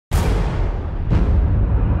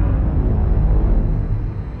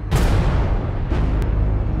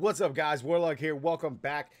What's up, guys? Warlug here. Welcome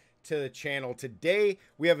back to the channel. Today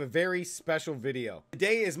we have a very special video.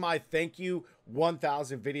 Today is my thank you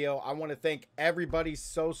 1000 video. I want to thank everybody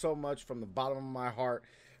so much from the bottom of my heart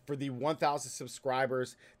for the 1000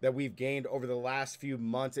 subscribers that we've gained over the last few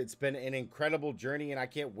months. It's been an incredible journey and I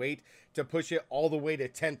can't wait to push it all the way to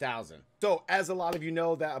 10,000. So as a lot of you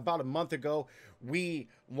know, that about a month ago we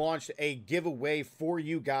launched a giveaway for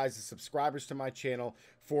you guys, the subscribers to my channel,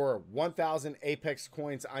 for 1000 Apex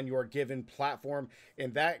coins on your given platform,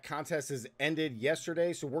 and that contest has ended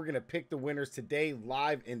yesterday, so we're gonna pick the winners today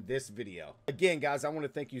live in this video. Again, guys, I want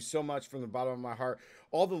to thank you so much from the bottom of my heart.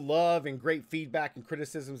 All the love and great feedback and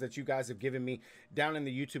criticisms that you guys have given me down in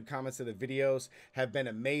the YouTube comments of the videos have been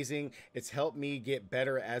amazing. It's helped me get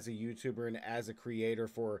better as a YouTuber and as a creator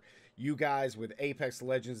for you guys, with Apex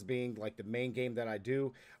Legends being like the main game that I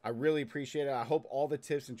do. I really appreciate it. I hope all the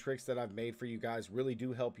tips and tricks that I've made for you guys really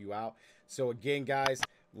do help you out. So again, guys,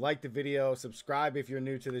 like the video, subscribe if you're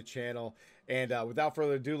new to the channel, and without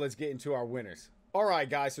further ado, let's get into our winners. All right,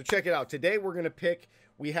 guys, so check it out. Today we're gonna pick,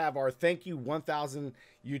 we have our thank you 1000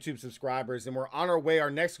 YouTube subscribers, and we're on our way.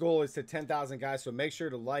 Our next goal is to 10,000, guys, so make sure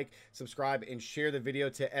to like, subscribe, and share the video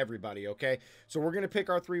to everybody, okay? So we're gonna pick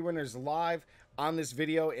our 3 winners live on this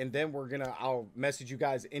video, and then I'll message you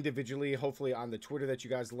guys individually, hopefully on the Twitter that you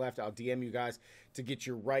guys left. I'll DM you guys to get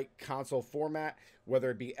your right console format, whether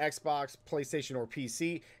it be Xbox, PlayStation, or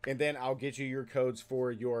PC, and then I'll get you your codes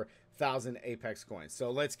for your 1000 Apex coins. So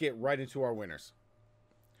let's get right into our winners.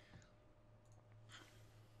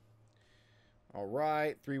 All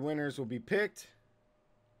right, 3 winners will be picked.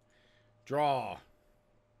 Draw.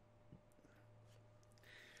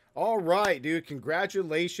 All right, dude,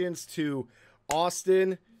 congratulations to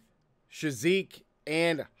Austin, Shazik,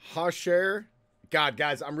 and Hasher. God,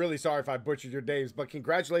 guys, I'm really sorry if I butchered your names, but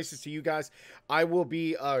congratulations to you guys. I will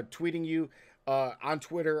be tweeting you on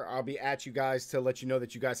Twitter. I'll be at you guys to let you know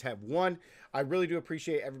that you guys have won. I really do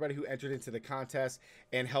appreciate everybody who entered into the contest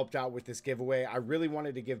and helped out with this giveaway. I really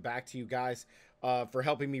wanted to give back to you guys for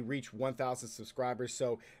helping me reach 1000 subscribers.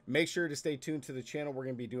 So make sure to stay tuned to the channel. We're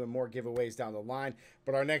going to be doing more giveaways down the line,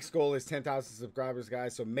 but our next goal is 10,000 subscribers,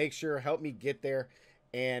 guys. So make sure, help me get there.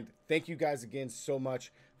 And thank you guys again so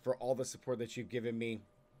much for all the support that you've given me.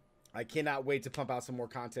 I cannot wait to pump out some more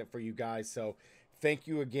content for you guys. So thank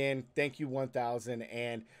you again. Thank you 1000.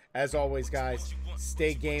 And as always, guys,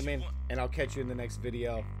 stay gaming, and I'll catch you in the next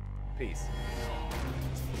video. Peace.